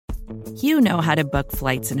You know how to book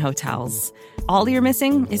flights and hotels. All you're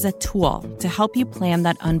missing is a tool to help you plan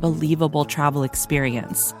that unbelievable travel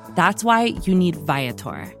experience. That's why you need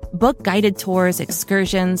Viator. Book guided tours,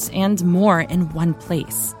 excursions, and more in one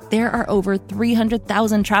place. There are over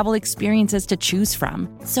 300,000 travel experiences to choose from,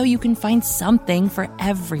 so you can find something for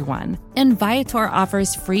everyone. And Viator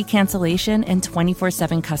offers free cancellation and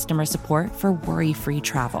 24/7 customer support for worry-free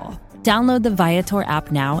travel. Download the Viator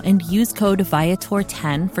app now and use code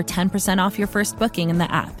Viator10 for 10% off your first booking in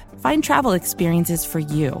the app. Find travel experiences for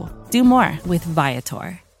you. Do more with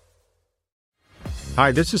Viator.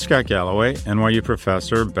 Hi, this is Scott Galloway, NYU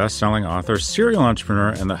professor, best-selling author, serial entrepreneur,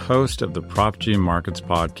 and the host of the Prop G Markets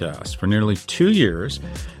podcast. For nearly 2 years,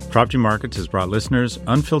 Prop G Markets has brought listeners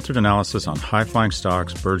unfiltered analysis on high-flying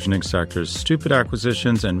stocks, burgeoning sectors, stupid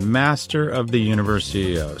acquisitions, and master of the universe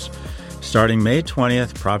CEOs. Starting May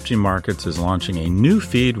 20th, Prop G Markets is launching a new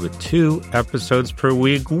feed with 2 episodes per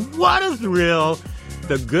week. What a thrill!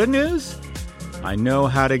 The good news? I know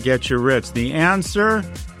how to get you rich. The answer?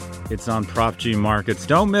 It's on Prop G Markets.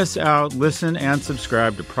 Don't miss out. Listen and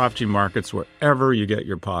subscribe to Prop G Markets wherever you get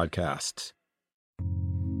your podcasts.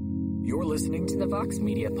 You're listening to the Vox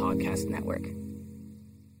Media Podcast Network.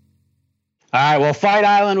 All right, well, Fight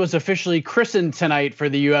Island was officially christened tonight for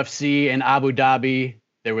the UFC in Abu Dhabi.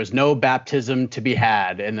 There was no baptism to be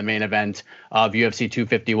had in the main event of UFC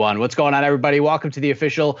 251. What's going on, everybody? Welcome to the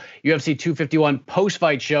official UFC 251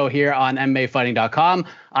 post-fight show here on MMAfighting.com.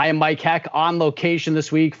 I am Mike Heck on location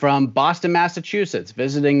this week from Boston, Massachusetts,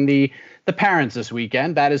 visiting the parents this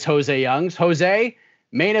weekend. That is Jose Youngs. Jose,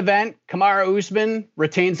 main event, Kamaru Usman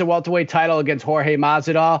retains the welterweight title against Jorge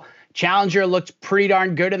Masvidal. Challenger looked pretty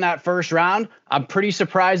darn good in that first round. I'm pretty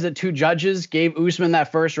surprised that 2 judges gave Usman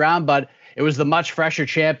that first round, but it was the much fresher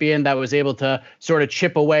champion that was able to sort of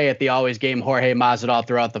chip away at the always game Jorge Masvidal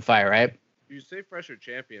throughout the fight, right? You say fresher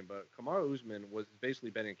champion, but Kamaru Usman was basically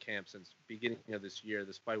been in camp since beginning of this year.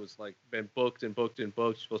 This fight was like been booked. He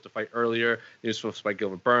was supposed to fight earlier. He was supposed to fight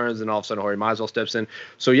Gilbert Burns, and all of a sudden Jorge Masvidal steps in.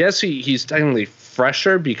 So yes, he's technically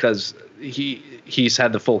fresher because he's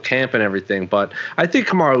had the full camp and everything. But I think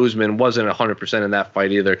Kamaru Usman wasn't 100% in that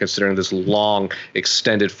fight either, considering this long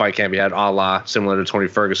extended fight camp he had, a la similar to Tony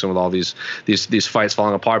Ferguson with all these fights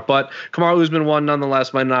falling apart. But Kamaru Usman won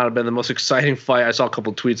nonetheless. Might not have been the most exciting fight. I saw a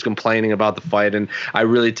couple tweets complaining about the fight, and I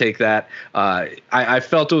really take that. I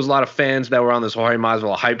felt there was a lot of fans that were on this Jorge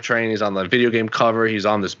Masvidal hype train. He's on the video game cover. He's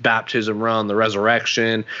on this baptism run, the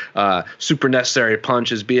resurrection, super necessary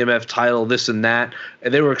punches, BMF title, this and that.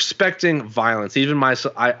 And they were expecting violence. Even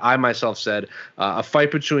I myself said a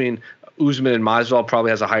fight between Usman and Masvidal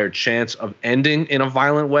probably has a higher chance of ending in a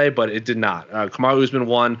violent way, but it did not. Kamaru Usman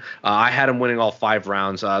won. I had him winning all 5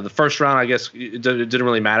 rounds. The first round, I guess, it didn't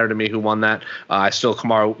really matter to me who won that.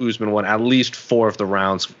 Kamaru Usman won at least 4 of the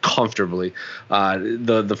rounds comfortably.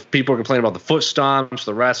 The people were complaining about the foot stomps,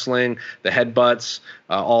 the wrestling, the headbutts,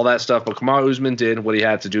 all that stuff, but Kamaru Usman did what he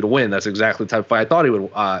had to do to win. That's exactly the type of fight I thought he would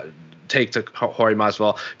take to Jorge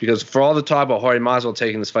Masvidal, because for all the talk about Jorge Masvidal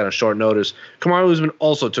taking this fight on short notice, Kamaru Usman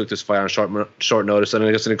also took this fight on short notice, and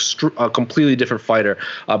it's a completely different fighter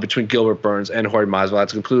between Gilbert Burns and Jorge Masvidal.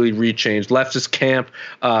 It's completely rechanged. Left his camp,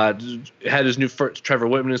 had his new Trevor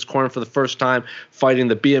Whitman in his corner for the first time, fighting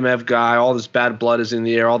the BMF guy. All this bad blood is in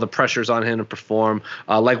the air. All the pressure's on him to perform.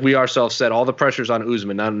 Like we ourselves said, all the pressure's on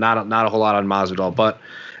Usman, not a whole lot on Masvidal. But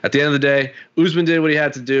at the end of the day, Usman did what he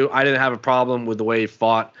had to do. I didn't have a problem with the way he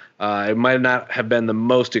fought. It might not have been the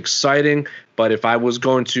most exciting, but if I was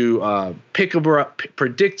going to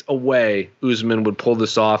predict a way Usman would pull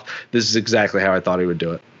this off, this is exactly how I thought he would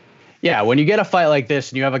do it. Yeah, when you get a fight like this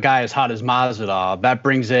and you have a guy as hot as Masvidal, that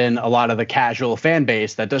brings in a lot of the casual fan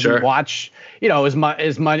base that doesn't watch,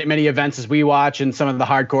 as many events as we watch, and some of the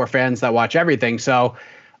hardcore fans that watch everything. So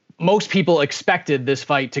most people expected this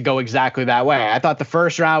fight to go exactly that way. I thought the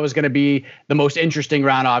first round was going to be the most interesting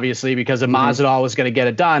round, obviously, because if Masvidal was going to get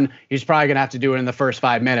it done, he's probably going to have to do it in the first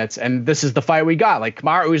 5 minutes. And this is the fight we got. Like,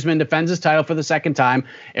 Kamaru Usman defends his title for the second time.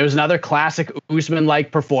 It was another classic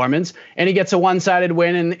Usman-like performance, and he gets a one-sided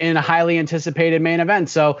win in a highly anticipated main event.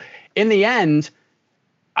 So in the end,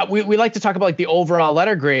 we like to talk about like the overall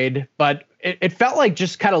letter grade, but it felt like,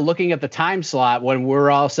 just kind of looking at the time slot when we're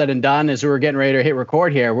all said and done, as we were getting ready to hit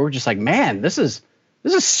record here, we were just like, man, this is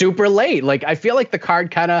super late. Like, I feel like the card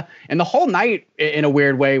kind of, and the whole night in a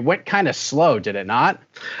weird way, went kind of slow, did it not?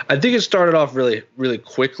 I think it started off really, really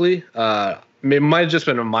quickly. It might have just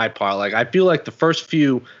been on my part. Like, I feel like the first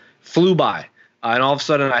few flew by. And all of a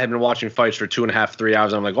sudden, I had been watching fights for 2.5, 3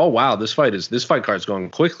 hours. And I'm like, oh wow, this fight card's going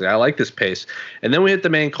quickly. I like this pace. And then we hit the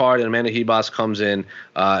main card, and Amanda Ribas comes in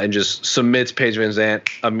and just submits Paige VanZant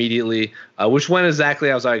immediately, which went exactly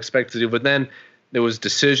as I expected to do. But then there was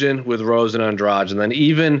decision with Rose and Andrade, and then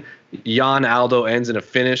even Jan Aldo ends in a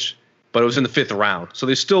finish. But it was in the 5th round. So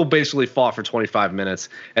they still basically fought for 25 minutes.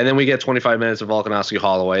 And then we get 25 minutes of Volkanovski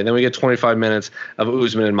Holloway. And then we get 25 minutes of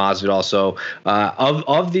Usman and Masvidal. So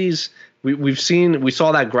of these, we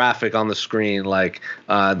saw that graphic on the screen, like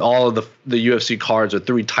all of the UFC cards are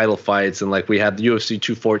 3 title fights. And like we had the UFC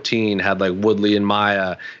 214 had like Woodley and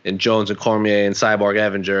Maia and Jones and Cormier and Cyborg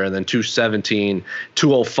Evinger. And then 217,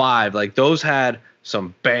 205. Like those had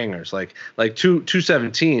some bangers. Like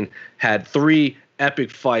 217 had 3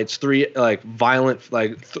 epic fights, 3 like violent,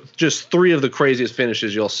 like just 3 of the craziest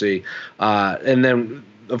finishes you'll see. And then,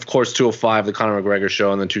 of course, 205, the Conor McGregor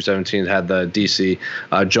show, and then 217 had the DC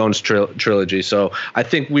Jones trilogy. So I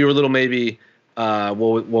think we were a little maybe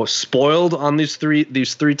spoiled on these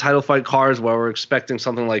three title fight cards where we're expecting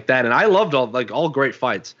something like that. And I loved all great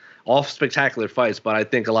fights. All spectacular fights, but I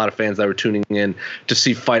think a lot of fans that were tuning in to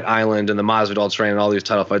see Fight Island and the Masvidal train and all these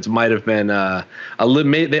title fights might have been a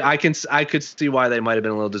little. I could see why they might have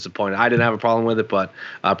been a little disappointed. I didn't have a problem with it, but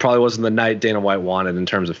probably wasn't the night Dana White wanted in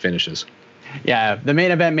terms of finishes. Yeah, the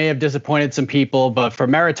main event may have disappointed some people, but for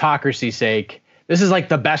meritocracy's sake, this is like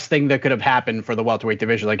the best thing that could have happened for the welterweight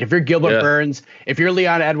division. Like if you're Gilbert Burns, if you're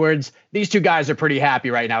Leon Edwards, these 2 guys are pretty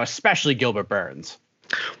happy right now, especially Gilbert Burns.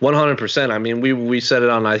 100%. I mean, we said it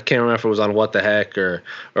on, I can't remember if it was on What the Heck or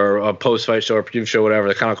a post-fight show or preview show, whatever.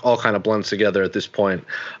 It all kind of blends together at this point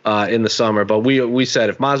in the summer. But we said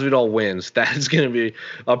if Masvidal wins, that is going to be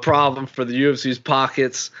a problem for the UFC's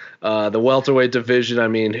pockets, the welterweight division. I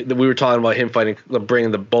mean, we were talking about him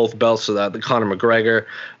bringing both belts to the Conor McGregor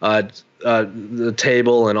the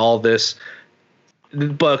table and all this.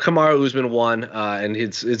 But Kamaru Usman won, and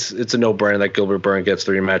it's a no-brainer that Gilbert Burns gets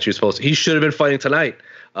the rematch. He should have been fighting tonight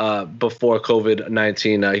before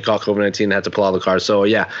COVID-19. He caught COVID-19 and had to pull out the card. So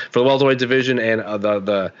yeah, for the welterweight division and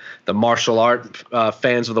the martial art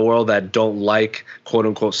fans of the world that don't like quote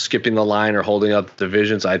unquote skipping the line or holding up the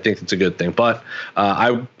divisions, I think it's a good thing. But I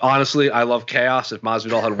love chaos. If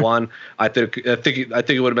Masvidal had won, I think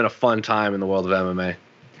it would have been a fun time in the world of MMA.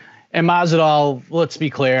 And Masvidal, let's be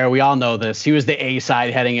clear, we all know this. He was the A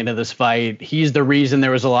side heading into this fight. He's the reason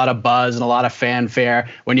there was a lot of buzz and a lot of fanfare.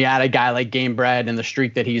 When you add a guy like Gamebred and the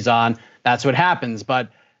streak that he's on, that's what happens. But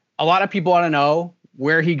a lot of people want to know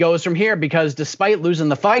where he goes from here, because despite losing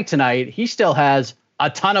the fight tonight, he still has a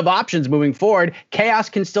ton of options moving forward. Chaos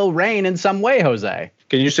can still reign in some way, Jose.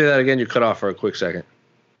 Can you say that again? You cut off for a quick second.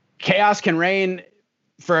 Chaos can reign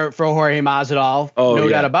for Jorge Masvidal, no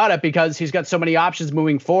doubt about it, because he's got so many options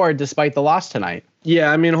moving forward despite the loss tonight.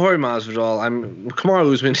 Yeah, I mean, Jorge Masvidal,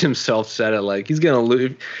 Kamaru Usman himself said it, like, he's going to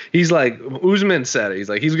lose. He's like, Usman said it. He's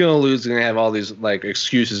like, he's going to lose. He's going to have all these, like,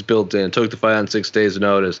 excuses built in. Took the fight on 6 days'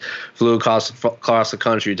 notice. Flew across the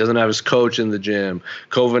country. Doesn't have his coach in the gym.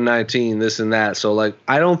 COVID-19, this and that. So, like,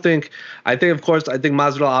 I think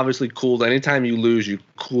Masvidal obviously cooled. Anytime you lose, you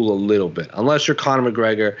cool a little bit. Unless you're Conor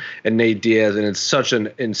McGregor and Nate Diaz, and it's such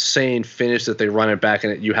an insane finish that they run it back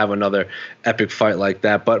and you have another epic fight like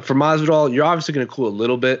that. But for Masvidal, you're obviously going to cool a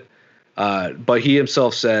little bit, but he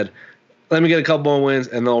himself said, let me get a couple more wins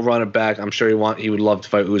and they'll run it back. I'm sure he would love to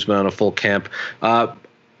fight Usman on a full camp.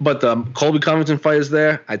 But the Colby Covington fight is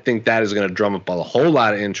there. I think that is going to drum up a whole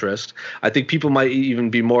lot of interest. I think people might even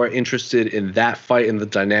be more interested in that fight and the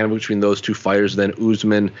dynamic between those 2 fighters than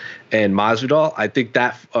Usman and Masvidal. I think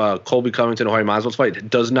that Colby Covington Jorge Masvidal fight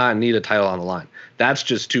does not need a title on the line. That's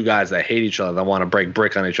just 2 guys that hate each other, that want to break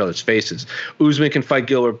brick on each other's faces. Usman can fight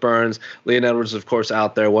Gilbert Burns. Leon Edwards, of course,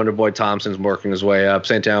 out there. Wonderboy Thompson's working his way up.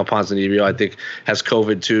 Santiago Ponzinibbio, I think, has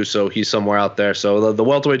COVID too, so he's somewhere out there. So the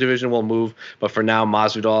welterweight division will move, but for now,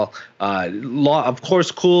 Masvidal, of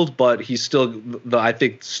course, cooled, but he's still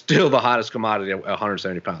the hottest commodity at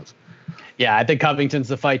 170 pounds. Yeah, I think Covington's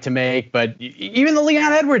the fight to make, but even the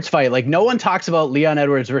Leon Edwards fight, like, no one talks about Leon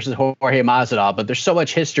Edwards versus Jorge Masvidal, but there's so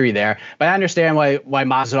much history there. But I understand why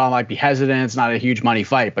Masvidal might be hesitant. It's not a huge money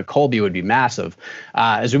fight, but Colby would be massive.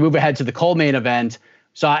 As we move ahead to the co-main event,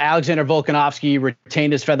 saw Alexander Volkanovski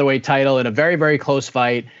retained his featherweight title in a very, very close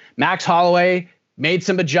fight. Max Holloway made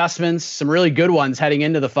some adjustments, some really good ones heading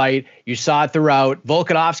into the fight. You saw it throughout.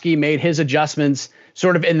 Volkanovski made his adjustments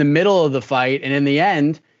sort of in the middle of the fight, and in the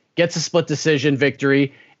end, gets a split decision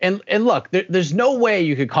victory. And look, there's no way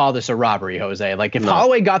you could call this a robbery, Jose. Like, if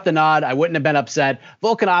Holloway got the nod, I wouldn't have been upset.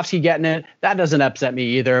 Volkanovski getting it, that doesn't upset me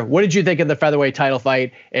either. What did you think of the featherweight title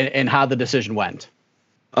fight and how the decision went?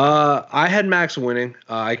 I had Max winning.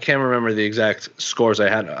 I can't remember the exact scores I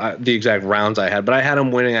had, the exact rounds I had, but I had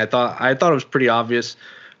him winning. I thought it was pretty obvious.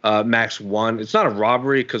 Max won. It's not a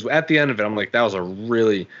robbery because at the end of it, I'm like, that was a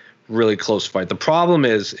really, really close fight. The problem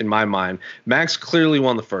is, in my mind, Max clearly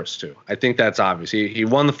won the first two. I think that's obvious. He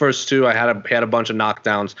won the first two. I had a bunch of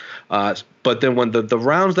knockdowns. But then when the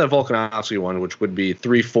rounds that Volkanovski won, which would be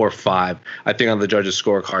 3, 4, 5, I think on the judges'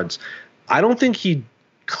 scorecards, I don't think he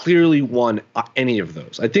clearly won any of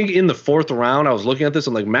those. I think in the fourth round, I was looking at this,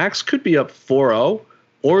 I'm like, Max could be up 4-0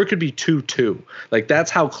 or it could be 2-2. Like, that's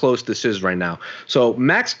how close this is right now. So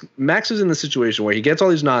Max is in the situation where he gets all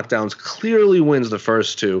these knockdowns, clearly wins the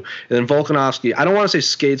first two, and then Volkanovski, I don't want to say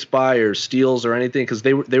skates by or steals or anything because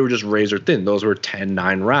they were just razor thin. Those were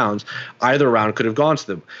 10-9 rounds. Either round could have gone to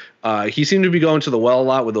them. He seemed to be going to the well a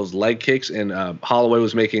lot with those leg kicks, and Holloway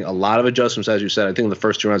was making a lot of adjustments, as you said. I think in the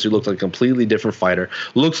first two rounds, he looked like a completely different fighter.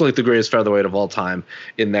 Looks like the greatest featherweight of all time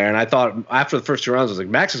in there. And I thought after the first two rounds, I was like,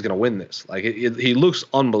 Max is going to win this. Like, he looks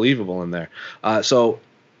unbelievable in there. But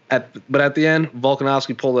at the end,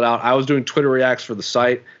 Volkanovski pulled it out. I was doing Twitter reacts for the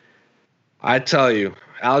site. I tell you,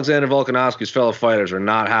 Alexander Volkanovski's fellow fighters are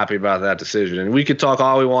not happy about that decision. And we could talk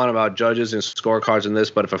all we want about judges and scorecards and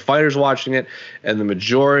this, but if a fighter's watching it and the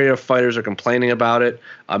majority of fighters are complaining about it,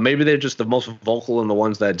 maybe they're just the most vocal and the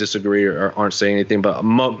ones that disagree or aren't saying anything, but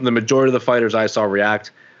the majority of the fighters I saw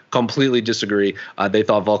react completely disagree. They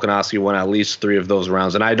thought Volkanovski won at least 3 of those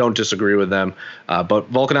rounds, and I don't disagree with them.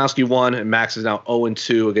 But Volkanovski won, and Max is now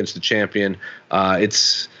 0-2 against the champion.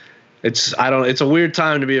 It's a weird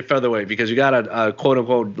time to be a featherweight because you got a quote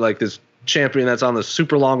unquote like this champion that's on the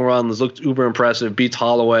super long run, that's looked uber impressive, beats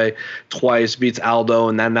Holloway twice, beats Aldo,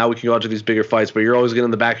 and then now we can go out to these bigger fights. But you're always getting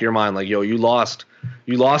in the back of your mind like, yo, you lost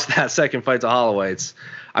that second fight to Holloway.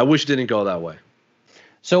 I wish it didn't go that way.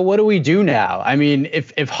 So what do we do now? I mean,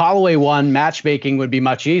 if Holloway won, matchmaking would be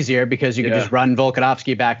much easier because you could just run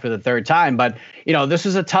Volkanovski back for the third time. But this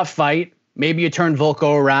is a tough fight. Maybe you turn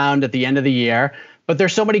Volko around at the end of the year. But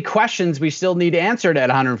there's so many questions we still need answered at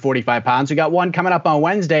 145 pounds. We got one coming up on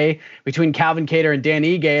Wednesday between Calvin Kattar and Dan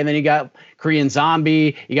Ige, and then you got Korean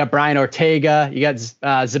Zombie, you got Brian Ortega, you got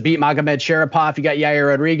Zabit Magomedsharipov, you got Yair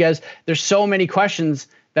Rodriguez. There's so many questions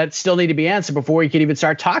that still need to be answered before we can even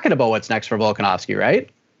start talking about what's next for Volkanovski, right?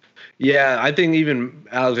 Yeah, I think even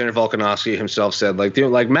Alexander Volkanovski himself said,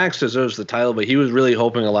 like Max deserves the title, but he was really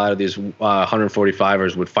hoping a lot of these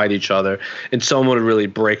 145ers would fight each other and someone would really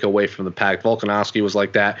break away from the pack. Volkanovski was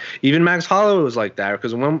like that. Even Max Holloway was like that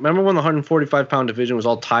because remember when the 145-pound division was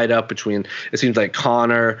all tied up between, it seems like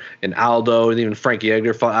Conor and Aldo, and even Frankie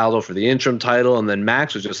Edgar fought Aldo for the interim title, and then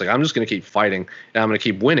Max was just like, I'm just going to keep fighting and I'm going to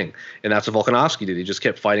keep winning. And that's what Volkanovski did. He just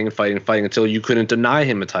kept fighting and fighting and fighting until you couldn't deny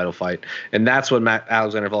him a title fight. And that's what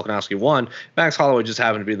Alexander Volkanovski won. Max Holloway just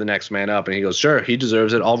happened to be the next man up, and he goes, "Sure, he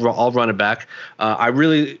deserves it. I'll run it back." I'm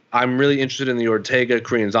really interested in the Ortega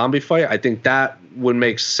Korean Zombie fight. I think that would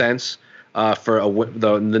make sense for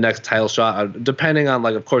the next title shot, depending on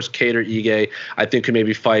of course Kattar, Ige. I think could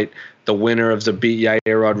maybe fight the winner of Zabit,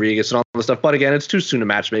 Yair Rodriguez, and all this stuff. But again, it's too soon to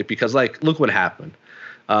matchmake because look what happened.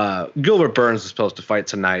 Gilbert Burns is supposed to fight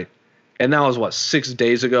tonight. And that was 7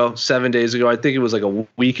 days ago? I think it was like a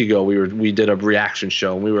week ago. We did a reaction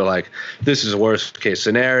show, and we were like, "This is a worst case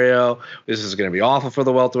scenario. This is going to be awful for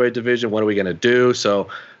the welterweight division. What are we going to do?" So,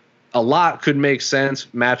 a lot could make sense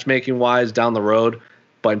matchmaking wise down the road,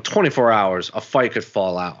 but in 24 hours, a fight could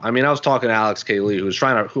fall out. I mean, I was talking to Alex K. Lee, who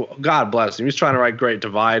God bless him, he's trying to write Great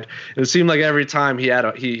Divide. And it seemed like every time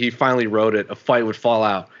he finally wrote it, a fight would fall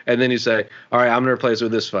out. And then he'd say, all right, I'm going to replace it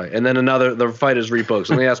with this fight. And then the fight is rebooked,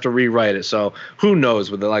 and he has to rewrite it. So who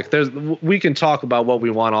knows with it? We can talk about what we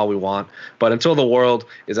want all we want, but until the world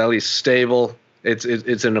is at least stable, it's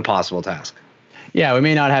an impossible task. Yeah, we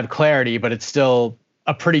may not have clarity, but it's still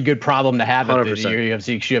a pretty good problem to have.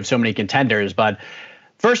 100%. You have so many contenders, but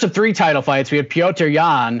first of 3 title fights, we had Petr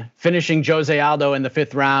Yan finishing Jose Aldo in the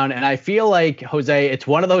 5th round. And I feel like, Jose, it's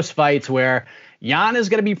one of those fights where Yan is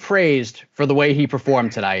going to be praised for the way he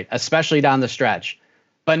performed tonight, especially down the stretch,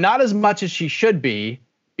 but not as much as she should be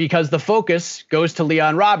because the focus goes to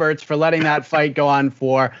Leon Roberts for letting that fight go on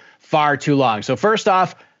for far too long. So first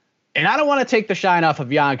off, and I don't want to take the shine off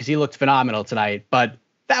of Yan because he looked phenomenal tonight, but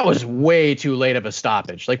that was way too late of a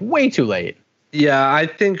stoppage, way too late. Yeah, I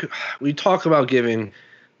think we talk about giving,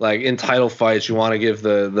 in title fights, you want to give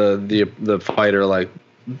the fighter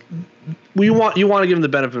you want to give them the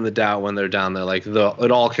benefit of the doubt when they're down there. Like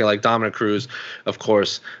it all came, like Dominic Cruz, of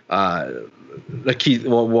course. I can't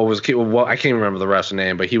remember the rest of the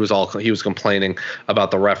name, but he was complaining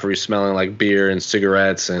about the referee smelling like beer and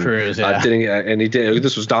cigarettes and Cruz, yeah.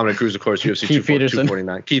 This was Dominic Cruz, of course, UFC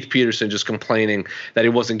 249. Keith Peterson just complaining that he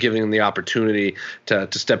wasn't giving him the opportunity to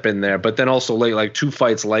step in there. But then also like 2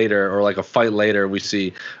 fights later, or like a fight later, we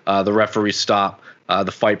see the referee stop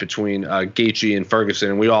the fight between Gaethje and Ferguson,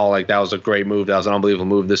 and we all like, that was a great move, that was an unbelievable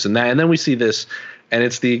move, this and that. And then we see this, and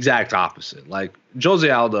it's the exact opposite. Like Jose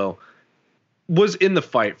Aldo was in the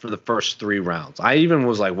fight for the first 3 rounds. I even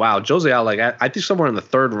was like, wow, Jose Aldo, like I think somewhere in the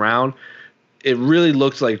 3rd round, it really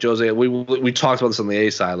looked like Jose. We talked about this on the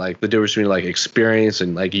A side, like the difference between like experience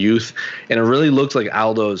and like youth, and it really looked like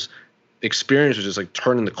Aldo's experience was just like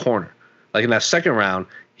turning the corner. Like in that 2nd round,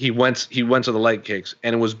 he went to the leg kicks,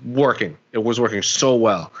 and it was working. It was working so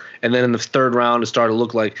well. And then in the 3rd round, it started to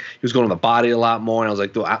look like he was going to the body a lot more. And I was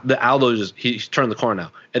like, the Aldo he's turned the corner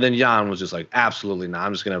now. And then Jan was just like, absolutely not.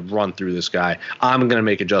 I'm just going to run through this guy. I'm going to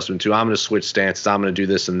make adjustment too. I'm going to switch stances. I'm going to do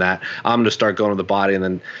this and that. I'm going to start going to the body and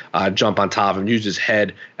then jump on top of him, use his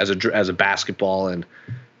head as a basketball. And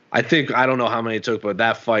I don't know how many it took, but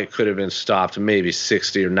that fight could have been stopped maybe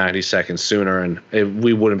 60 or 90 seconds sooner, and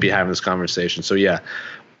we wouldn't be having this conversation. So yeah,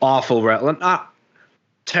 awful, not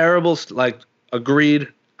terrible. Like agreed,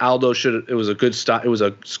 Aldo it was a good stop. It was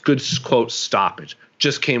a good quote stoppage.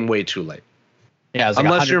 Just came way too late. Yeah, like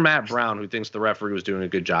unless you're Matt Brown, who thinks the referee was doing a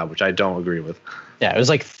good job, which I don't agree with. Yeah, it was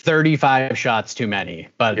like 35 shots too many.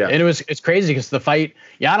 But yeah. And it's crazy because the fight,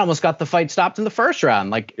 Jan almost got the fight stopped in the 1st round.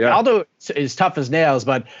 Like Aldo is tough as nails,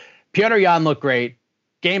 but Petr Yan looked great.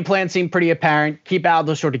 Game plan seemed pretty apparent. Keep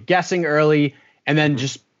Aldo sort of guessing early, and then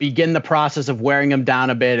just begin the process of wearing him down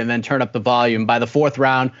a bit, and then turn up the volume. By the 4th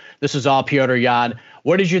round, this was all Petr Yan.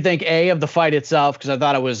 What did you think, of the fight itself? Because I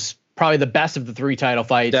thought it was probably the best of the 3 title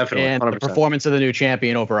fights. Definitely, and 100%. The performance of the new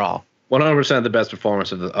champion overall. 100% the best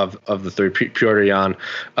performance of the 3. Petr Yan.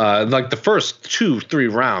 Like the first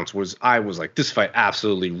 2-3 rounds I was like, this fight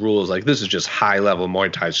absolutely rules. Like this is just high level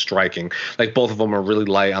Muay Thai striking. Like both of them were really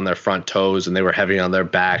light on their front toes, and they were heavy on their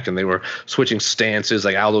back, and they were switching stances.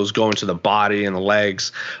 Like Aldo was going to the body and the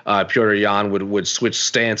legs. Petr Yan would switch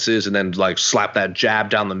stances and then like slap that jab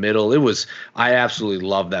down the middle. I absolutely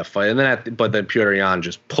loved that fight. And then but then Petr Yan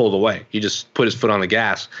just pulled away. He just put his foot on the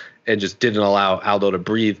gas and just didn't allow Aldo to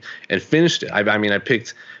breathe, and finished it. I mean, I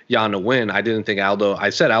picked Yan to win. I didn't think Aldo.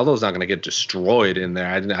 I said Aldo's not going to get destroyed in there.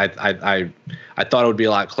 I thought it would be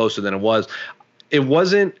a lot closer than it was. It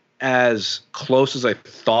wasn't as close as I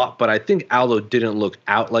thought, but I think Aldo didn't look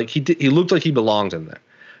out like he did. He looked like he belonged in there.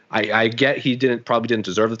 I get he probably didn't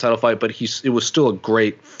deserve the title fight, but it was still a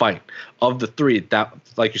great fight. Of the 3, that,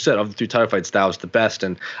 like you said, of the 3 title fights, that was the best,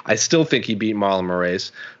 and I still think he beat Marlon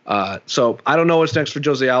Moraes. So I don't know what's next for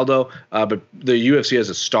Jose Aldo, but the UFC has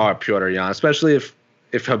a star Petr Yan, especially if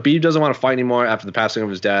Khabib doesn't want to fight anymore after the passing of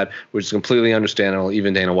his dad, which is completely understandable.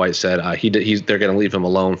 Even Dana White said they're going to leave him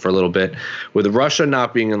alone for a little bit. With Russia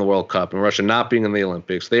not being in the World Cup and Russia not being in the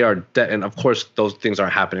Olympics, they are and of course those things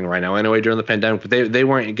aren't happening right now anyway during the pandemic, but they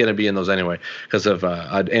weren't going to be in those anyway because of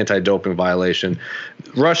an anti-doping violation.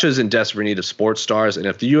 Russia's in desperate need of sports stars, and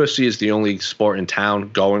if the UFC is the only sport in town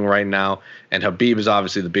going right now, and Khabib is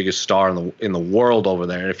obviously the biggest star in the world over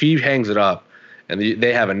there, and if he hangs it up, and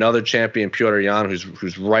they have another champion, Petr Yan,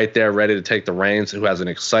 who's right there ready to take the reins, who has an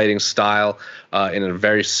exciting style in a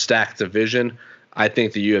very stacked division, I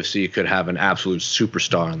think the UFC could have an absolute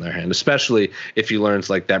superstar on their hand, especially if he learns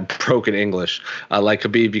like that broken English like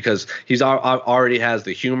Khabib, because he's already has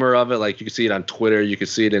the humor of it. Like you can see it on Twitter, you can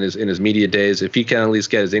see it in his media days. If he can at least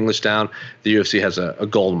get his English down, the UFC has a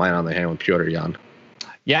gold mine on their hand with Petr Yan.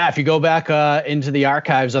 Yeah, if you go back into the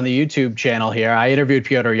archives on the YouTube channel here, I interviewed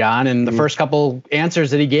Petr Yan, and the first couple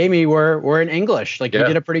answers that he gave me were in English. Like, he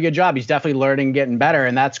did a pretty good job. He's definitely learning, getting better,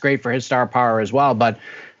 and that's great for his star power as well. But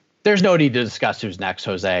there's no need to discuss who's next,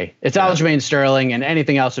 Jose. It's Aljamain Sterling, and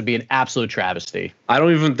anything else would be an absolute travesty. We're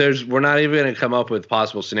not even going to come up with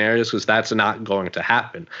possible scenarios because that's not going to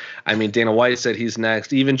happen. I mean, Dana White said he's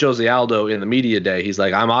next. Even Jose Aldo in the media day, he's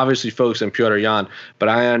like, I'm obviously focused on Petr Yan, but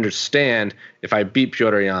I understand if I beat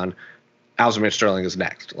Petr Yan, Aljamain Sterling is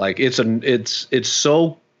next. Like, it's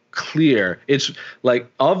so clear. It's like,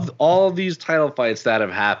 of all of these title fights that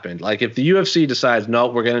have happened, like if the UFC decides, no,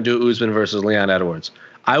 we're going to do Usman versus Leon Edwards,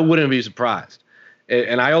 I wouldn't be surprised.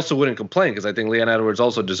 And I also wouldn't complain because I think Leon Edwards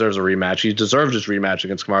also deserves a rematch. He deserved his rematch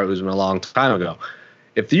against Kamaru Usman a long time ago.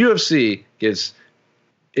 If the UFC gives,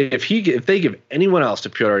 if they give anyone else to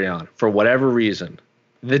Petr Yan for whatever reason,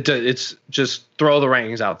 it's just throw the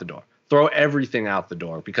rankings out the door. throw everything out the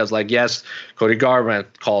door because, like, yes, Cody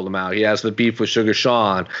Garbrandt called him out. He has the beef with Sugar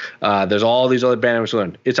Sean. There's all these other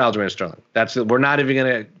bantamweights. It's Aljamain Sterling. We're not even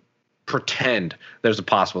going to pretend there's a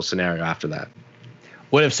possible scenario after that.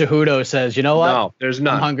 What if Cejudo says, you know what? No, there's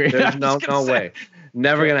none. I'm hungry. There's no way.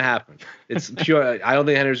 Never going to happen. It's pure. I don't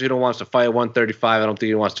think Henry Cejudo wants to fight at 135. I don't think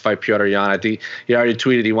he wants to fight Petr Yan. I think he already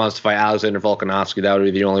tweeted he wants to fight Alexander Volkanovski. That would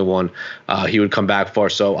be the only one he would come back for.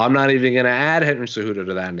 So I'm not even going to add Henry Cejudo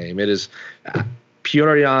to that name. It is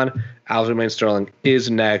Petr Yan. Aljamain Sterling is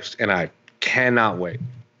next, and I cannot wait.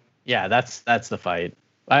 Yeah, that's the fight.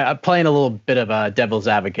 I'm playing a little bit of a devil's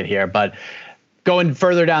advocate here, but going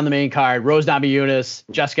further down the main card, Rose Namajunas,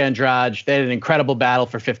 Jessica Andrade, they had an incredible battle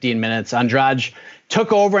for 15 minutes. Andrade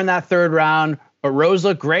took over in that third round, but Rose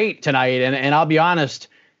looked great tonight. And I'll be honest,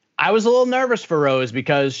 I was a little nervous for Rose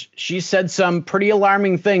because she said some pretty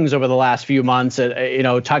alarming things over the last few months,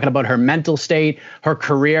 talking about her mental state, her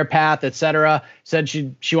career path, etc. Said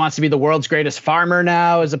she wants to be the world's greatest farmer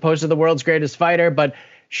now as opposed to the world's greatest fighter. But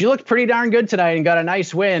she looked pretty darn good tonight and got a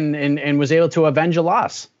nice win and was able to avenge a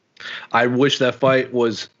loss. I wish that fight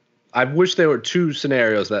was. I wish there were two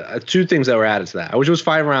things that were added to that. I wish it was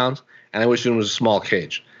 5 rounds, and I wish it was a small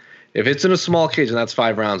cage. If it's in a small cage and that's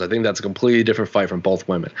 5 rounds, I think that's a completely different fight from both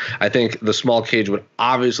women. I think the small cage would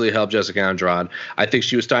obviously help Jessica Andrade. I think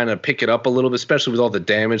she was starting to pick it up a little bit, especially with all the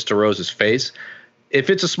damage to Rose's face.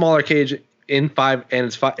 If it's a smaller cage in 5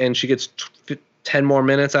 and she gets 10 more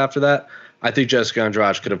minutes after that, I think Jessica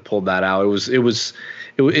Andrade could have pulled that out.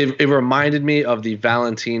 It reminded me of the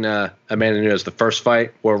Valentina Amanda Nunes, the first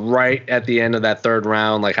fight, where right at the end of that third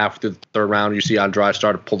round, like halfway through the third round, you see Andrade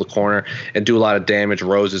start to pull the corner and do a lot of damage.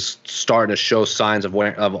 Rose is starting to show signs of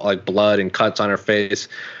like blood and cuts on her face.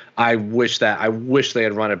 I wish they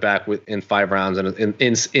had run it back in 5 rounds and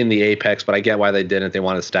in the Apex, but I get why they didn't. They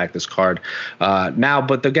want to stack this card now,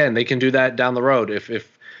 but again, they can do that down the road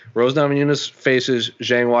if Rose Namajunas faces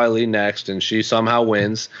Zhang Weili next, and she somehow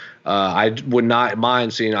wins. I would not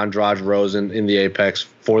mind seeing Andrade Rose in the Apex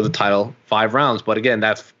for the title, 5 rounds. But again,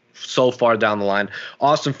 that's so far down the line.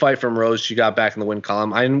 Awesome fight from Rose. She got back in the win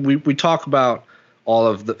column. We talk about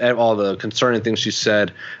all the concerning things she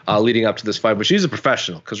said leading up to this fight, but she's a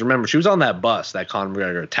professional because remember she was on that bus that Conor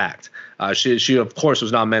McGregor attacked. She of course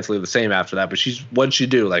was not mentally the same after that, but what'd she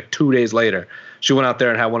do? Like 2 days later, she went out there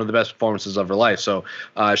and had one of the best performances of her life. So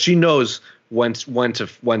she knows when to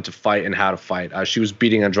fight and how to fight. She was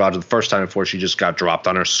beating Andrade the first time before she just got dropped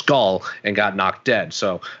on her skull and got knocked dead.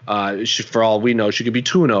 So for all we know, she could be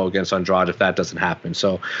 2-0 against Andrade if that doesn't happen.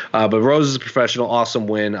 So, but Rose is a professional, awesome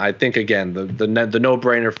win. I think again the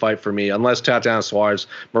no-brainer fight for me, unless Tatiana Suarez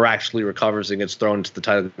miraculously recovers and gets thrown into the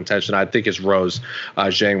title contention, I think it's Rose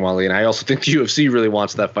Zhang Weili, and I also think the UFC really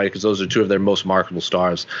wants that fight because those are two of their most marketable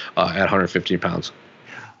stars at 115 pounds.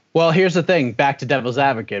 Well, here's the thing, back to devil's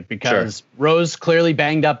advocate, because Rose clearly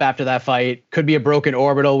banged up after that fight, could be a broken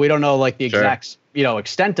orbital. We don't know like the exact,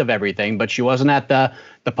 extent of everything, but she wasn't at the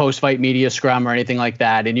post-fight media scrum or anything like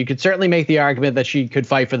that. And you could certainly make the argument that she could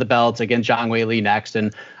fight for the belts against Zhang Weili next,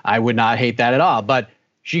 and I would not hate that at all. But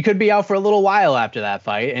she could be out for a little while after that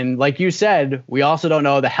fight. And like you said, we also don't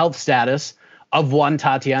know the health status of one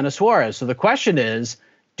Tatiana Suarez. So the question is,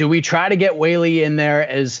 do we try to get Weili in there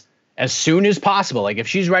as soon as possible? Like if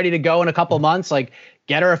she's ready to go in a couple months, like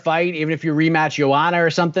get her a fight, even if you rematch Joanna or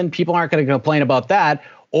something, people aren't going to complain about that.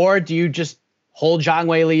 Or do you just hold Zhang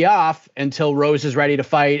Weili off until Rose is ready to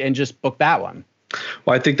fight and just book that one?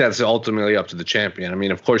 Well, I think that's ultimately up to the champion. I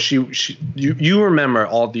mean, of course, you remember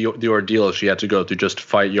all the ordeal she had to go through just to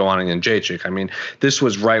fight Joanna and Jacek. I mean, this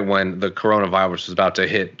was right when the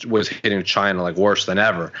coronavirus was hitting China like worse than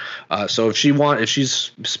ever. So if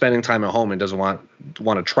she's spending time at home and doesn't want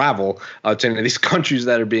to travel to any of these countries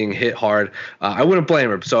that are being hit hard, I wouldn't blame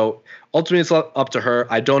her. So ultimately, it's up to her.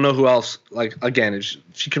 I don't know who else. Like again, if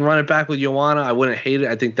she can run it back with Joanna, I wouldn't hate it.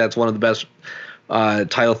 I think that's one of the best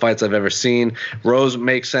title fights I've ever seen. Rose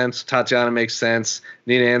makes sense. Tatiana makes sense.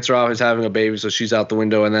 Nina Ansaroff is having a baby, so she's out the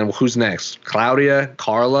window. And then who's next? Claudia?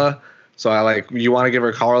 Carla? So you want to give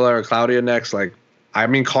her Carla or Claudia next? Like, I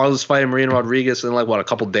mean, Carla's fighting Marina Rodriguez in a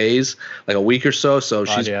couple days, like a week or so. So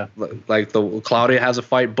Claudia. Claudia has a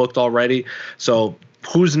fight booked already. So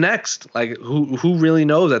who's next? Like, who really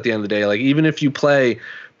knows at the end of the day? Like, even if you play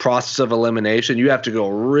process of elimination, you have to go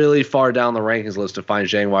really far down the rankings list to find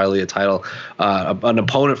Zhang Weili a title, an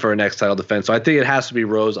opponent for a next title defense. So I think it has to be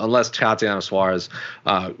Rose, unless Tatiana Suarez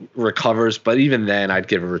recovers. But even then, I'd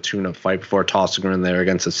give her a tune-up fight before tossing her in there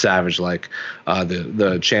against a savage like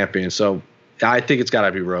the champion. So I think it's got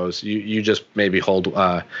to be Rose. You just maybe hold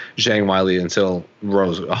Zhang Weili until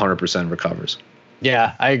Rose 100% recovers.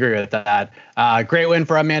 Yeah, I agree with that. Great win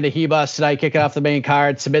for Amanda Ribas tonight, kicking off the main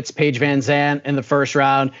card. Submits Paige Van Zant in the first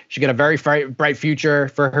round. She got a very bright future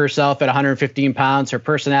for herself at 115 pounds. Her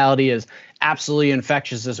personality is absolutely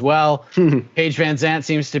infectious as well. Paige Van Zant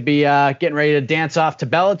seems to be getting ready to dance off to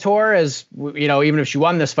Bellator. As you know, even if she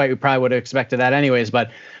won this fight, we probably would have expected that anyways.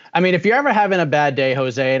 But I mean, if you're ever having a bad day,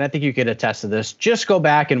 Jose, and I think you could attest to this, just go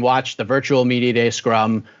back and watch the virtual media day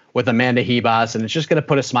scrum with Amanda Ribas, and it's just going to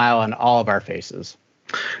put a smile on all of our faces.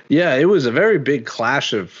 Yeah, it was a very big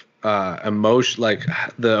clash of emotion, like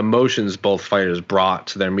the emotions both fighters brought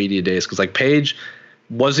to their media days. Because like Paige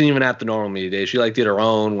wasn't even at the normal media day. She like did her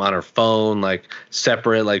own on her phone, like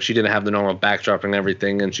separate. Like she didn't have the normal backdrop and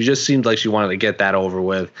everything, and she just seemed like she wanted to get that over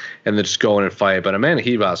with and then just go in and fight. But Amanda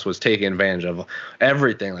Ribas was taking advantage of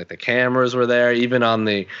everything. Like the cameras were there, even on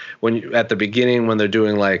the at the beginning when they're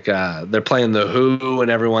doing like they're playing the Who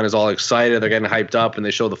and everyone is all excited. They're getting hyped up and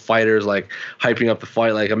they show the fighters like hyping up the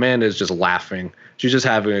fight. Like Amanda is just laughing. She's just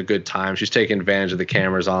having a good time. She's taking advantage of the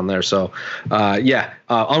cameras on there. So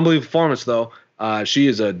unbelievable performance though. She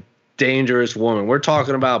is a dangerous woman. We're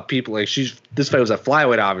talking about people like this fight was at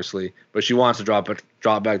flyweight, obviously, but she wants to drop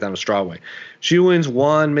back down to strawweight. She wins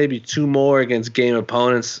one, maybe two more against game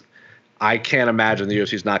opponents. I can't imagine the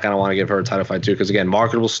UFC is not going to want to give her a title fight too, because again,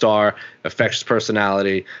 marketable star, infectious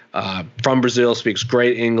personality, from Brazil, speaks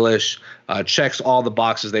great English, checks all the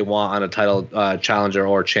boxes they want on a title challenger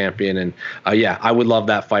or champion, and I would love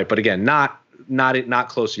that fight. But again, not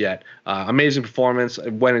close yet. Amazing performance.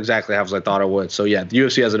 It went exactly as I thought it would. So yeah, the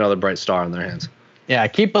UFC has another bright star on their hands. Yeah,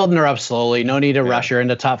 keep building her up slowly. No need to rush her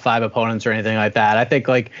into top 5 opponents or anything like that. I think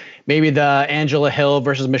like maybe the Angela Hill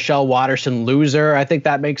versus Michelle Waterson loser. I think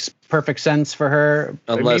that makes perfect sense for her.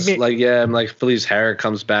 Unless Felice Herrig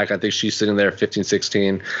comes back. I think she's sitting there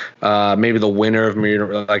 15-16. Maybe the winner of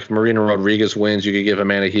Marina Rodriguez wins. You could give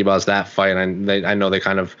Amanda Ribas that fight. And I know they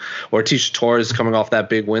kind of, or Tecia Torres coming off that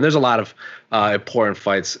big win. There's a lot of important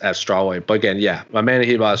fights at strawweight. But again, Amanda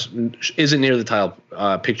Ribas isn't near the title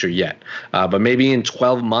picture yet. But maybe in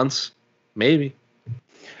 12 months, maybe.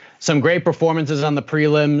 Some great performances on the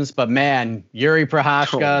prelims, but man, Yuri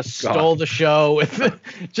Prochazka stole the show with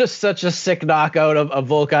just such a sick knockout of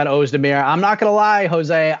Volkan Ozdemir. I'm not gonna lie,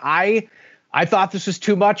 Jose, I thought this was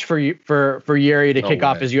too much for Yuri to kick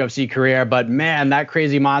off his UFC career, but man, that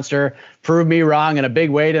crazy monster proved me wrong in a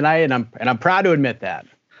big way tonight, and I'm proud to admit that.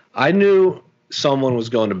 I knew someone was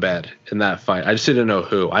going to bed in that fight. I just didn't know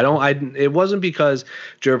who. It wasn't because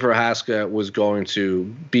Yuri Prochazka was going to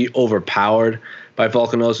be overpowered by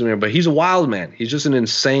Volkan Ozdemir, but he's a wild man. He's just an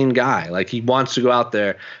insane guy. Like he wants to go out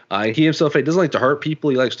there. He himself, he doesn't like to hurt people.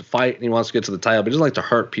 He likes to fight and he wants to get to the title, but he doesn't like to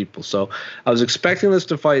hurt people. So I was expecting this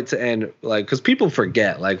fight to end like, because people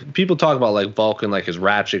forget. Like people talk about like Volkan, like his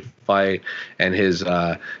Ratchik fight and his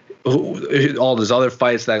all these other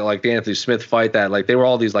fights that like the Anthony Smith fight that like they were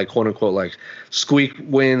all these like quote unquote like squeak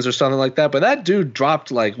wins or something like that. But that dude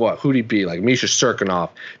dropped like who'd he be? Like Misha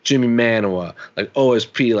Serkinov, Jimmy Manuwa, like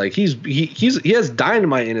OSP. Like he has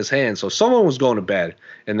dynamite in his hands. So someone was going to bed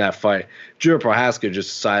in that fight. Yuri Prochazka just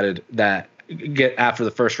decided that after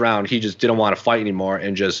the first round he just didn't want to fight anymore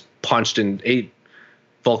and just punched and ate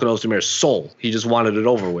Volkan Ozdemir's soul. He just wanted it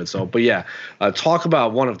over with. So, but yeah, talk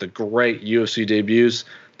about one of the great UFC debuts.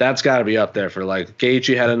 That's got to be up there for like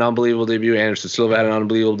Gaethje had an unbelievable debut. Anderson Silva had an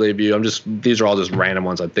unbelievable debut. These are all just random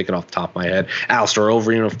ones I'm thinking off the top of my head. Alistair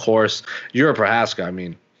Overeem, of course. Yuri Prochazka, I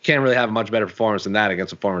mean, you can't really have a much better performance than that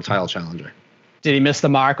against a former title challenger. Did he miss the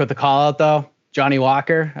mark with the call out though? Johnny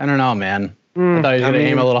Walker? I don't know, man. I thought he was going to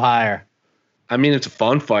aim a little higher. I mean, it's a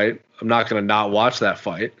fun fight. I'm not going to not watch that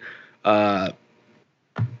fight.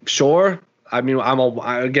 Sure. I mean,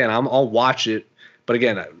 I'll watch it. But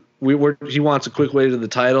again, he wants a quick way to the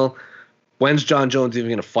title. When's John Jones even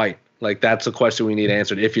going to fight? Like, that's a question we need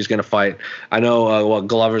answered if he's going to fight. I know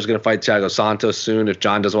Glover's going to fight Thiago Santos soon if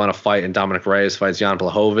John doesn't want to fight and Dominic Reyes fights Jan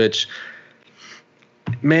Blachowicz.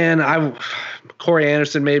 Man, Corey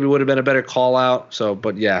Anderson maybe would have been a better call out. So,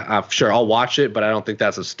 but yeah, sure, I'll watch it, but I don't think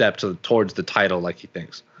that's a step towards the title like he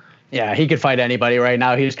thinks. Yeah, he could fight anybody right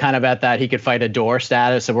now. He's kind of at that he could fight a door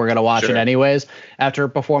status, and we're going to watch it anyways after a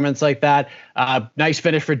performance like that. Nice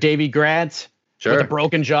finish for Davey Grant with a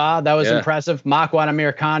broken jaw. That was impressive. Makwan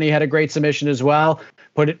Amirkhani had a great submission as well.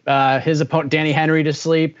 Put his opponent, Danny Henry, to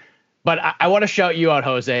sleep. But I want to shout you out,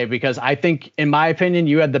 Jose, because I think, in my opinion,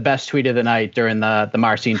 you had the best tweet of the night during the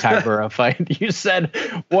Marcin Tybura fight. You said,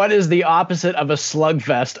 "What is the opposite of a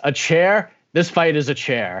slugfest? A chair? This fight is a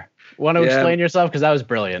chair." Want to explain yourself? Because that was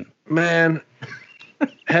brilliant. Man,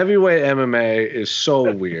 heavyweight MMA is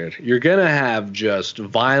so weird. You're going to have just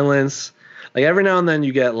violence. Like every now and then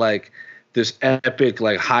you get like this epic,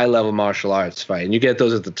 like high level martial arts fight. And you get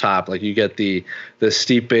those at the top. Like you get the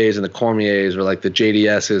Stipes and the Cormiers, or like the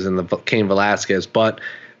JDSs and the Cain Velasquez. But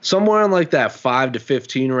somewhere in like that 5 to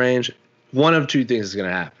 15 range, one of two things is going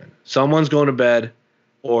to happen. Someone's going to bed,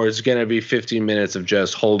 or it's going to be 15 minutes of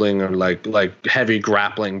just holding, or like heavy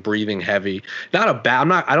grappling, breathing heavy. I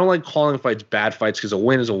don't like calling fights bad fights, because a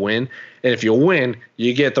win is a win. And if you win,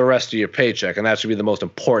 you get the rest of your paycheck. And that should be the most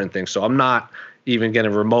important thing. So I'm not even going to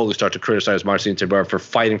remotely start to criticize Marcin Tybura for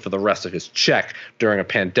fighting for the rest of his check during a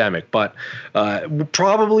pandemic. But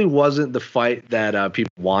probably wasn't the fight that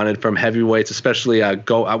people wanted from heavyweights, especially that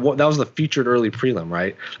was the featured early prelim,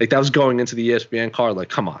 right? Like that was going into the ESPN card. Like,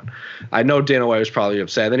 come on. I know Dana White was probably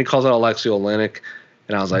upset. Then he calls out Alexei Oleinik,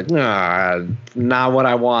 and I was like, nah, not what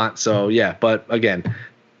I want. So yeah, but again,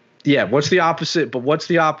 yeah, what's the opposite? But what's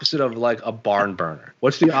the opposite of like a barn burner?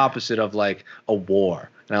 What's the opposite of like a war?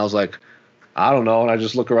 And I was like, I don't know. And I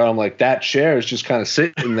just look around. I'm like, that chair is just kind of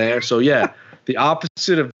sitting there. So yeah, the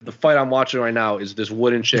opposite of the fight I'm watching right now is this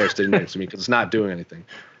wooden chair sitting next to me, because it's not doing anything.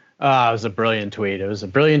 It was a brilliant tweet. It was a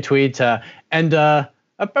brilliant tweet, and a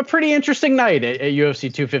pretty interesting night at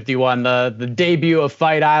UFC 251. The debut of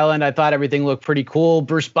Fight Island. I thought everything looked pretty cool.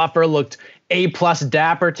 Bruce Buffer looked A+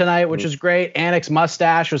 dapper tonight, which was great. Anik's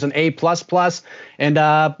mustache was an A++, and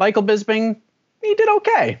Michael Bisping, he did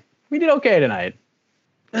okay. We did okay tonight.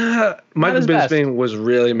 Michael Bisping was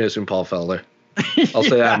really missing Paul Felder. I'll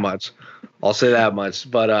say that much.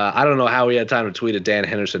 But I don't know how he had time to tweet at Dan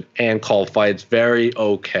Henderson and call fights. Very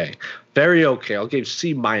okay. I'll give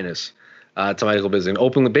C- to Michael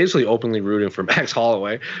Bisping, basically openly rooting for Max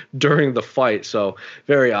Holloway during the fight. So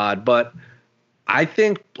very odd. But I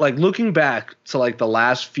think, like, looking back to like the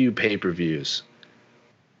last few pay-per-views,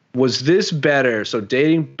 was this better? So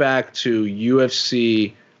dating back to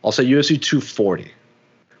UFC, I'll say UFC 240.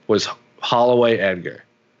 Was Holloway Edgar.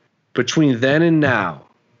 Between then and now,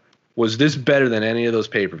 was this better than any of those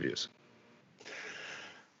pay-per-views?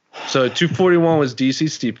 So 241 was DC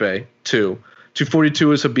Stipe, 2. 242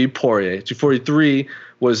 was Khabib Poirier. 243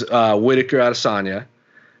 was Whittaker Adesanya.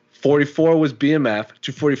 44 was BMF.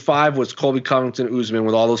 245 was Colby Covington Usman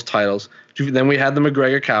with all those titles. Then we had the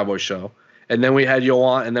McGregor Cowboy show. And then we had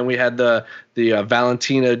Yohan, and then we had the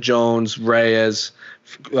Valentina Jones Reyes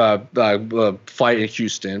fight in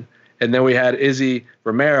Houston, and then we had Izzy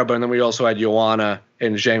Romero, but then we also had Joanna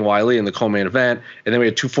and Zhang Weili in the co-main event, and then we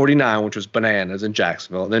had 249, which was bananas in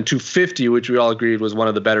Jacksonville, and then 250, which we all agreed was one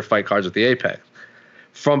of the better fight cards at the Apex.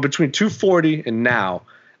 From between 240 and now,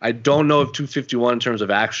 I don't know if 251 in terms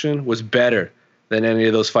of action was better than any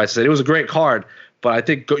of those fights. It was a great card, but I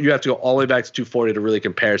think you have to go all the way back to 240 to really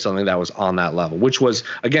compare something that was on that level, which was,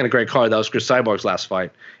 again, a great card. That was Chris Cyborg's last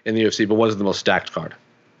fight in the UFC, but wasn't the most stacked card.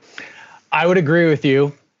 I would agree with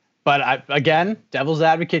you, but again, devil's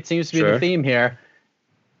advocate seems to be the theme here.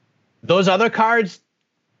 Those other cards,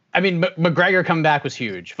 I mean, McGregor coming back was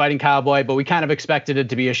huge, fighting Cowboy, but we kind of expected it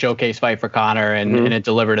to be a showcase fight for Conor, and it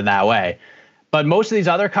delivered in that way. But most of these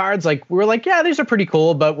other cards, like, we were like, yeah, these are pretty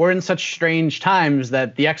cool, but we're in such strange times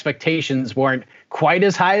that the expectations weren't quite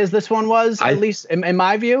as high as this one was, at least in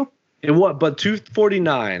my view. It was, but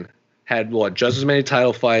 249 had just as many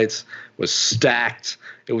title fights, was stacked.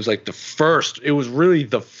 It was like it was really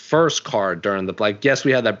the first card during the, like, yes,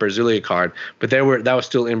 we had that Brasilia card, but that was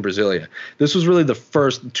still in Brasilia. This was really the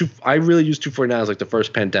first I really used 249 as like the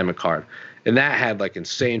first pandemic card. And that had like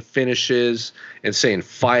insane finishes, insane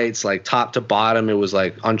fights, like top to bottom. It was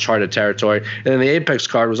like uncharted territory. And then the Apex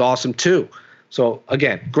card was awesome too. So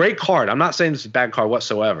again, great card. I'm not saying this is a bad card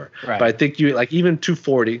whatsoever, but I think even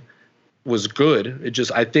 240 was good. It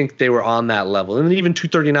just, I think they were on that level. And then even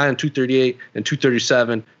 239 and 238 and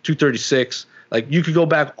 237, 236, like you could go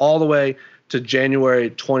back all the way to January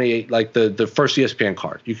 28, like the first ESPN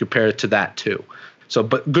card. You compare it to that too. So,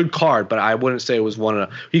 but good card, but I wouldn't say it was one of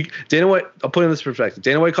Dana White, I'll put it in this perspective.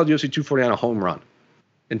 Dana White called UFC 249 a home run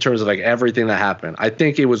in terms of like everything that happened. I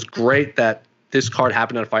think it was great that this card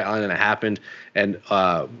happened on Fight Island, and it happened, and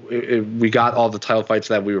we got all the title fights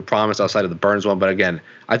that we were promised outside of the Burns one. But again,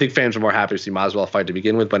 I think fans are more happy to see Masvidal fight to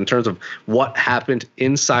begin with. But in terms of what happened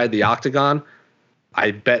inside the octagon,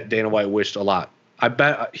 I bet Dana White wished a lot. I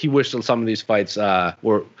bet he wished on some of these fights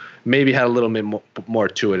were maybe had a little bit more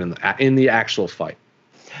to it in the actual fight.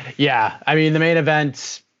 Yeah, I mean, the main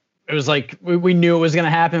event, it was like we knew it was going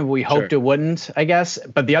to happen, but we hoped it wouldn't, I guess.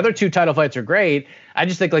 But the other two title fights are great. I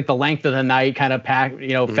just think like the length of the night kind of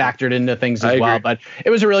factored into things as well. But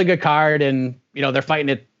it was a really good card, and they're fighting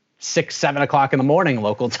at 6, 7 o'clock in the morning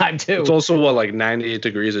local time too. It's also like 98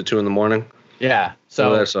 degrees at 2 in the morning. Yeah,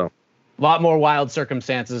 so a lot more wild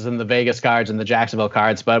circumstances in the Vegas cards and the Jacksonville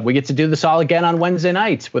cards, but we get to do this all again on Wednesday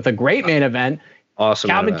night with a great main event. Awesome.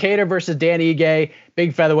 Calvin Kattar versus Dan Ige,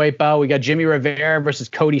 big featherweight bout. We got Jimmy Rivera versus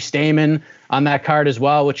Cody Stamann on that card as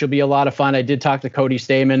well, which will be a lot of fun. I did talk to Cody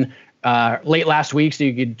Stamann late last week, so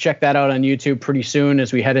you could check that out on YouTube pretty soon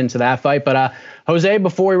as we head into that fight. But Jose,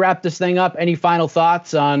 before we wrap this thing up, any final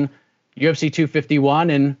thoughts on UFC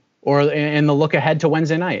 251 or the look ahead to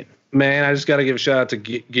Wednesday night? Man, I just got to give a shout out to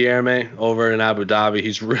Guilherme over in Abu Dhabi.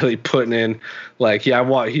 He's really putting in, like,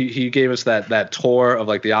 he gave us that tour of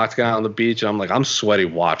like the octagon on the beach, and I'm like, I'm sweaty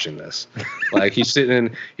watching this. Like, he's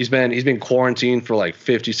been quarantined for like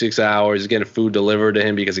 56 hours. He's getting food delivered to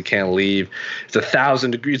him because he can't leave. It's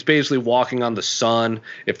 1,000 degrees. It's basically walking on the sun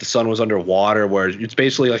if the sun was underwater, where it's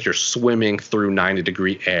basically like you're swimming through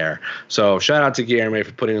 90-degree air. So shout out to Guilherme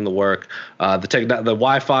for putting in the work. The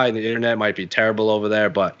Wi-Fi and the internet might be terrible over there,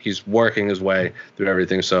 but he's working his way through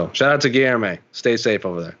everything. So shout out to Guilherme. Stay safe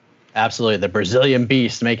over there. Absolutely. The Brazilian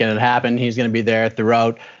beast making it happen. He's going to be there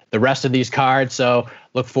throughout the rest of these cards. So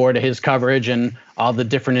look forward to his coverage and all the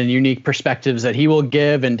different and unique perspectives that he will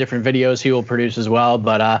give and different videos he will produce as well.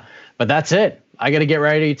 But that's it. I got to get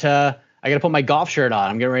ready I got to put my golf shirt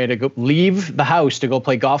on. I'm getting ready to go leave the house to go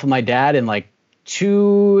play golf with my dad in like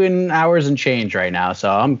 2 hours and change right now. So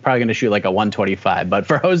I'm probably going to shoot like a 125. But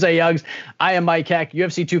for Jose Youngs, I am Mike Heck.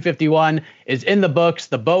 UFC 251 is in the books.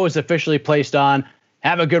 The bow is officially placed on.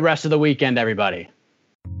 Have a good rest of the weekend, everybody.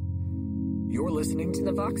 You're listening to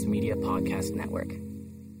the Vox Media Podcast Network.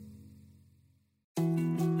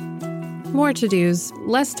 More to-dos,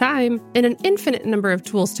 less time, and an infinite number of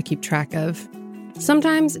tools to keep track of.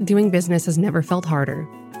 Sometimes doing business has never felt harder,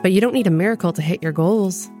 but you don't need a miracle to hit your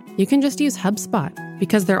goals. You can just use HubSpot,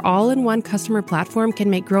 because their all-in-one customer platform can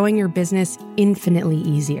make growing your business infinitely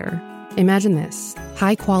easier. Imagine this: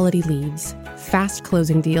 high-quality leads, fast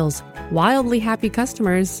closing deals, wildly happy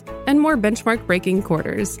customers, and more benchmark-breaking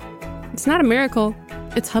quarters. It's not a miracle,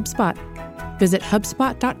 it's HubSpot. Visit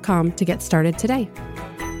HubSpot.com to get started today.